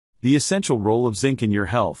The essential role of zinc in your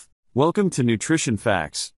health. Welcome to Nutrition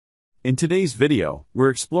Facts. In today's video,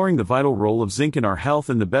 we're exploring the vital role of zinc in our health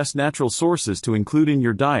and the best natural sources to include in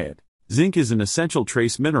your diet. Zinc is an essential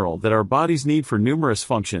trace mineral that our bodies need for numerous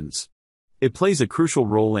functions. It plays a crucial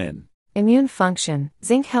role in immune function.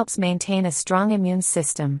 Zinc helps maintain a strong immune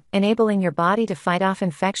system, enabling your body to fight off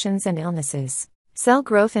infections and illnesses. Cell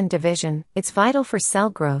growth and division. It's vital for cell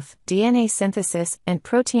growth, DNA synthesis, and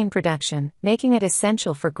protein production, making it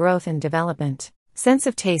essential for growth and development. Sense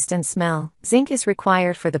of taste and smell. Zinc is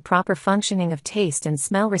required for the proper functioning of taste and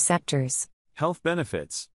smell receptors. Health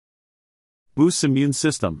benefits. Boosts immune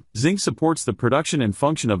system. Zinc supports the production and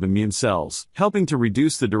function of immune cells, helping to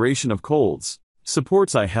reduce the duration of colds.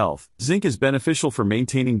 Supports eye health. Zinc is beneficial for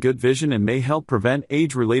maintaining good vision and may help prevent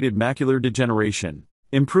age-related macular degeneration.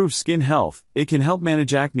 Improves skin health. It can help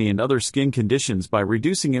manage acne and other skin conditions by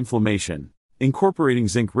reducing inflammation. Incorporating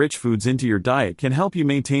zinc-rich foods into your diet can help you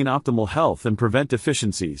maintain optimal health and prevent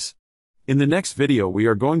deficiencies. In the next video we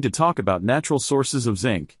are going to talk about natural sources of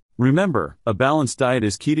zinc. Remember, a balanced diet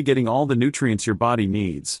is key to getting all the nutrients your body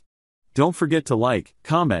needs. Don't forget to like,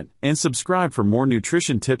 comment, and subscribe for more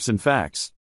nutrition tips and facts.